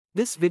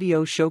This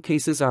video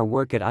showcases our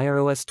work at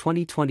IROS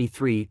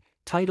 2023,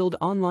 titled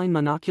Online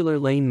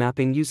Monocular Lane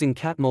Mapping using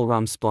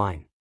Catmull-Rom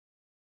Spline.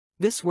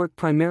 This work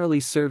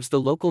primarily serves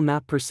the local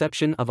map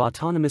perception of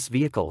autonomous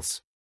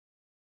vehicles.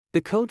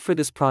 The code for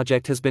this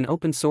project has been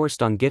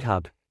open-sourced on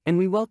GitHub, and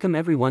we welcome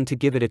everyone to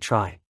give it a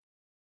try.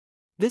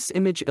 This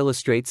image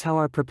illustrates how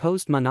our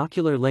proposed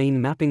monocular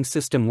lane mapping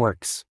system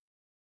works.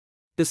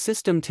 The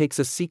system takes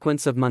a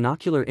sequence of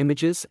monocular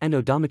images and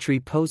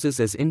odometry poses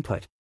as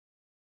input.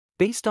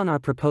 Based on our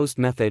proposed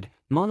method,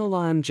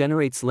 Monocular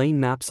generates lane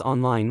maps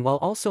online while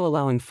also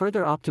allowing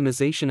further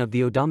optimization of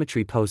the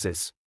odometry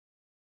poses.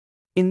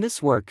 In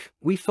this work,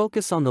 we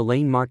focus on the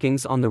lane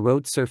markings on the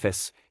road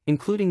surface,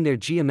 including their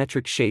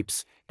geometric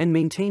shapes, and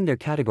maintain their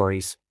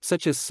categories,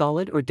 such as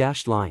solid or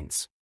dashed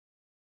lines.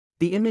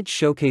 The image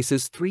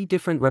showcases three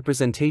different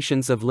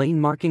representations of lane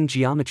marking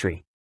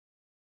geometry.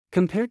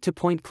 Compared to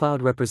point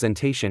cloud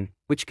representation,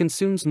 which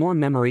consumes more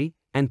memory,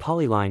 and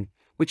polyline,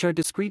 which are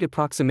discrete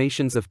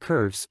approximations of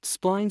curves,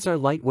 splines are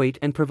lightweight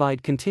and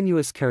provide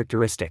continuous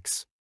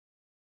characteristics.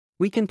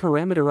 We can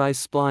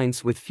parameterize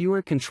splines with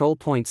fewer control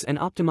points and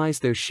optimize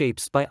their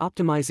shapes by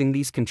optimizing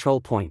these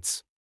control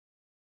points.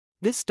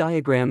 This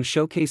diagram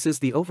showcases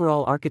the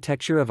overall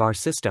architecture of our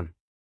system.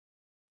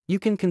 You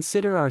can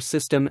consider our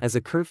system as a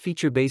curve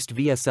feature-based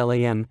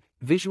VSLAM,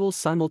 visual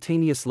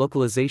simultaneous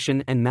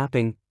localization and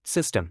mapping,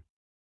 system.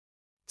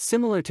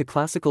 Similar to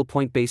classical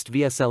point-based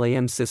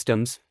VSLAM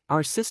systems,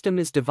 our system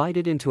is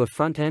divided into a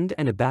front-end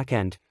and a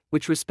back-end,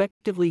 which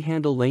respectively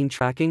handle lane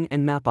tracking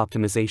and map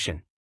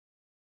optimization.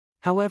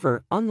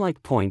 However,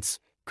 unlike points,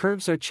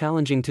 curves are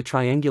challenging to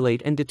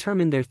triangulate and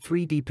determine their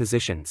 3D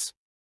positions.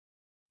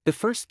 The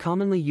first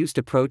commonly used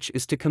approach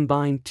is to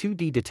combine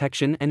 2D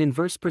detection and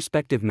inverse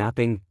perspective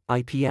mapping,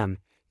 IPM,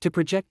 to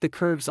project the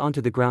curves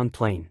onto the ground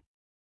plane.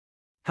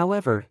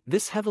 However,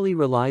 this heavily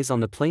relies on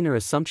the planar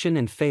assumption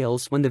and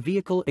fails when the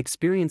vehicle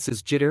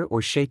experiences jitter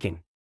or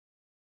shaking.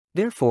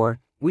 Therefore,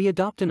 we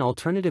adopt an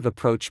alternative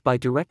approach by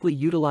directly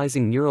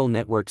utilizing neural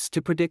networks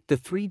to predict the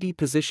 3D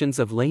positions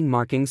of lane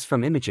markings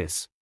from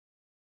images.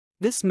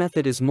 This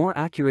method is more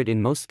accurate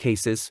in most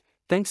cases,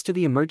 thanks to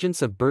the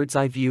emergence of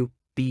bird's-eye view,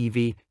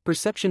 BEV,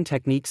 perception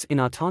techniques in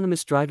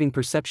autonomous driving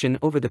perception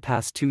over the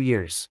past 2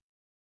 years.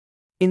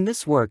 In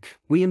this work,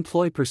 we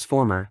employ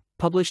Performer,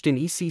 published in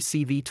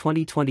ECCV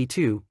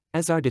 2022,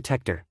 as our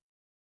detector.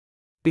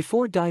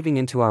 Before diving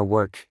into our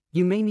work,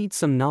 you may need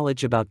some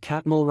knowledge about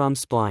Catmull-Rom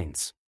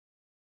splines.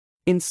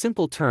 In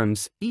simple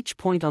terms, each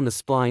point on the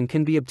spline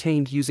can be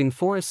obtained using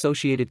 4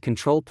 associated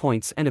control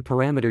points and a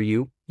parameter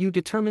U. U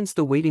determines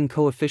the weighting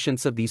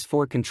coefficients of these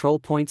 4 control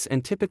points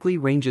and typically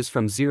ranges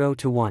from 0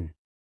 to 1.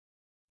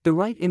 The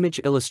right image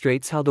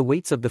illustrates how the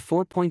weights of the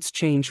 4 points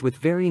change with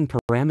varying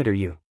parameter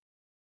U.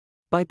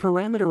 By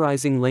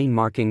parameterizing lane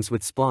markings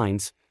with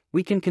splines,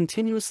 we can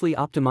continuously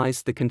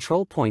optimize the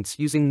control points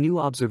using new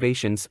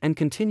observations and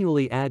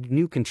continually add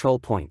new control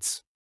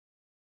points.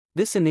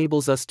 This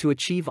enables us to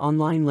achieve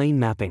online lane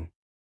mapping.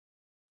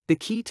 The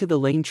key to the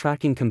lane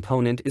tracking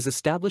component is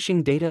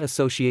establishing data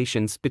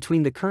associations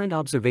between the current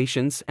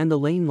observations and the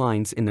lane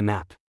lines in the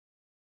map.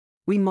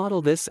 We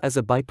model this as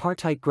a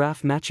bipartite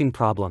graph matching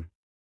problem.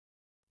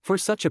 For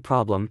such a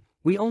problem,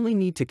 we only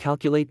need to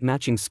calculate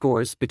matching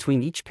scores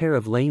between each pair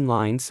of lane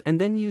lines and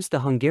then use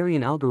the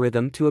Hungarian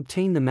algorithm to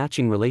obtain the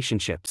matching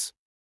relationships.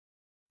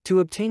 To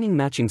obtaining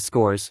matching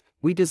scores,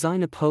 we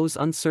design a pose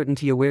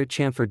uncertainty-aware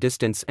chamfer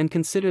distance and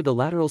consider the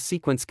lateral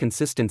sequence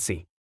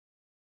consistency.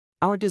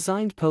 Our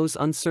designed pose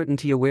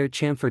uncertainty-aware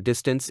chamfer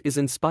distance is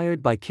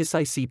inspired by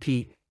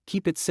KISS-ICP,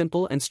 keep it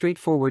simple and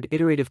straightforward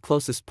iterative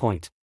closest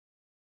point.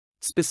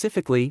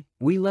 Specifically,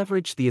 we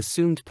leverage the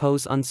assumed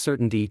pose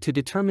uncertainty to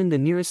determine the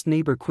nearest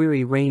neighbor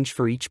query range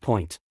for each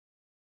point.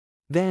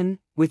 Then,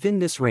 within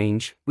this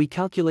range, we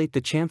calculate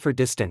the chamfer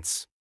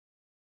distance.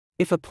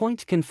 If a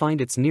point can find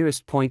its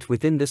nearest point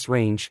within this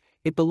range,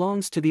 it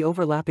belongs to the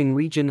overlapping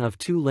region of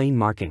 2 lane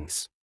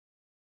markings.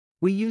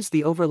 We use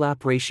the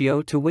overlap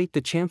ratio to weight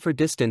the chamfer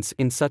distance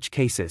in such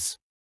cases.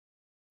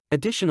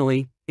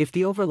 Additionally, if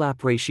the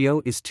overlap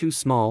ratio is too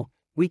small,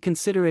 we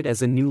consider it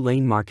as a new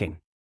lane marking.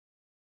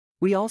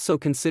 We also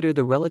consider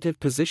the relative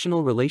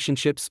positional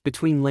relationships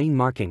between lane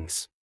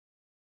markings.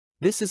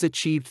 This is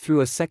achieved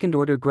through a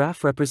second-order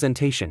graph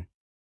representation.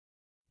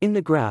 In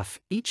the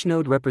graph, each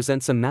node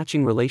represents a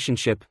matching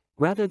relationship,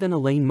 rather than a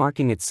lane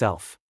marking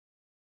itself.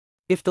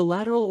 If the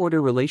lateral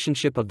order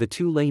relationship of the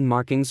 2 lane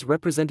markings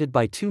represented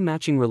by 2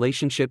 matching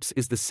relationships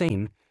is the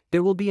same,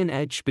 there will be an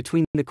edge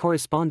between the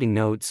corresponding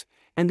nodes,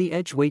 and the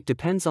edge weight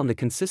depends on the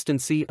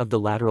consistency of the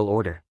lateral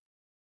order.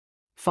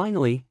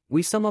 Finally,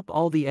 we sum up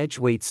all the edge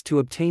weights to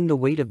obtain the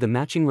weight of the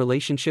matching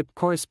relationship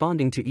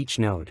corresponding to each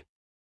node.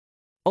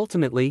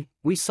 Ultimately,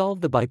 we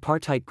solve the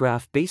bipartite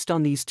graph based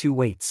on these 2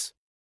 weights.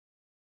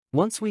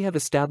 Once we have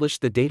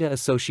established the data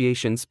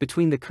associations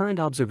between the current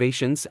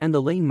observations and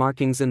the lane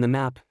markings in the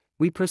map,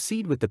 we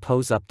proceed with the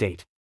pose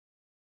update.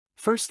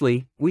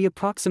 Firstly, we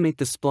approximate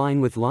the spline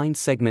with line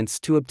segments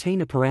to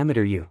obtain a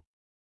parameter U.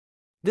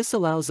 This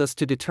allows us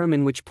to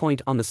determine which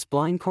point on the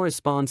spline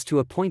corresponds to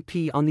a point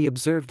P on the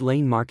observed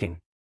lane marking.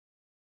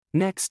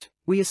 Next,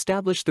 we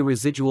establish the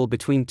residual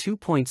between 2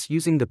 points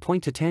using the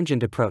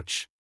point-to-tangent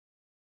approach.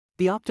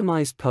 The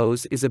optimized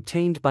pose is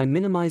obtained by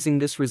minimizing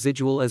this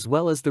residual as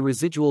well as the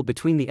residual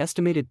between the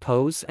estimated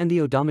pose and the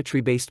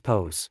odometry-based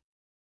pose.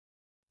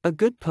 A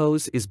good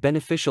pose is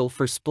beneficial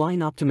for spline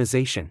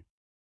optimization.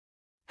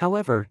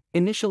 However,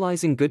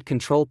 initializing good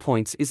control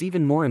points is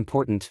even more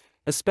important,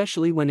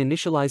 especially when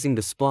initializing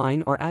the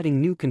spline or adding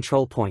new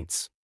control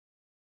points.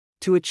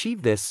 To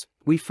achieve this,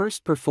 we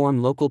first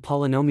perform local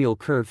polynomial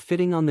curve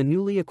fitting on the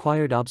newly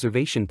acquired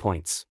observation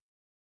points.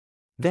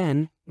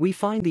 Then, we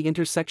find the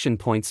intersection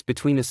points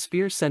between a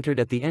sphere centered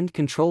at the end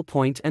control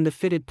point and the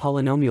fitted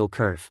polynomial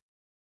curve.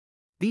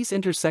 These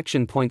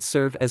intersection points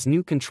serve as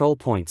new control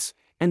points,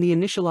 and the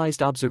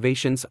initialized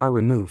observations are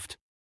removed.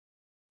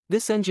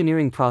 This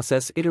engineering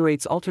process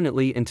iterates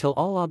alternately until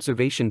all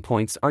observation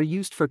points are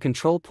used for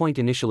control point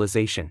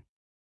initialization.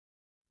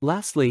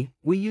 Lastly,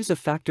 we use a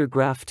factor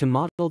graph to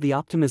model the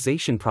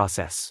optimization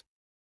process.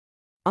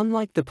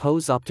 Unlike the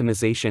pose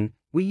optimization,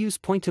 we use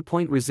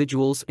point-to-point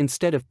residuals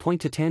instead of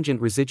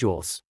point-to-tangent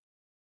residuals.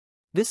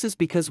 This is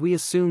because we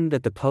assume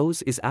that the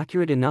pose is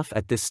accurate enough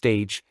at this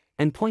stage,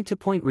 and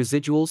point-to-point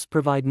residuals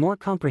provide more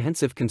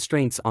comprehensive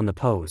constraints on the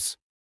pose.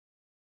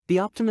 The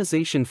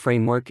optimization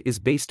framework is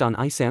based on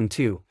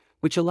ISAM2,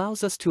 which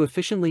allows us to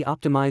efficiently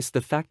optimize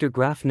the factor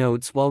graph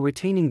nodes while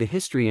retaining the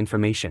history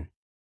information.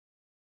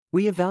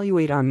 We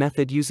evaluate our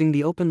method using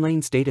the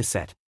OpenLanes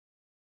dataset.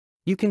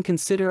 You can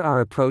consider our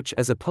approach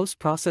as a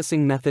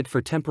post-processing method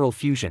for temporal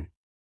fusion.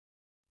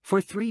 For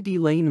 3D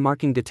lane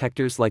marking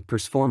detectors like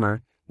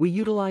Performer, we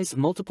utilize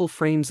multiple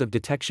frames of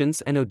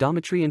detections and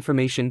odometry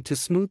information to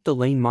smooth the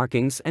lane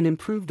markings and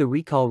improve the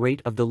recall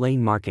rate of the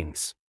lane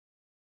markings.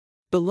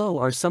 Below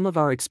are some of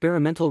our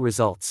experimental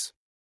results.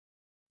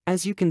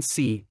 As you can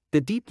see, the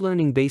deep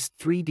learning-based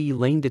 3D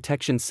lane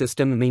detection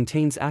system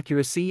maintains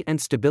accuracy and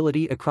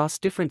stability across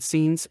different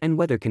scenes and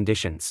weather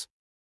conditions.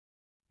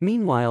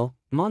 Meanwhile,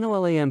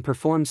 MonoLAM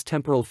performs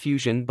temporal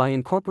fusion by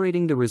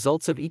incorporating the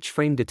results of each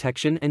frame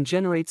detection and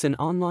generates an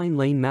online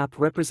lane map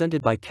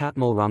represented by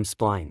Catmull-Rom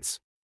splines.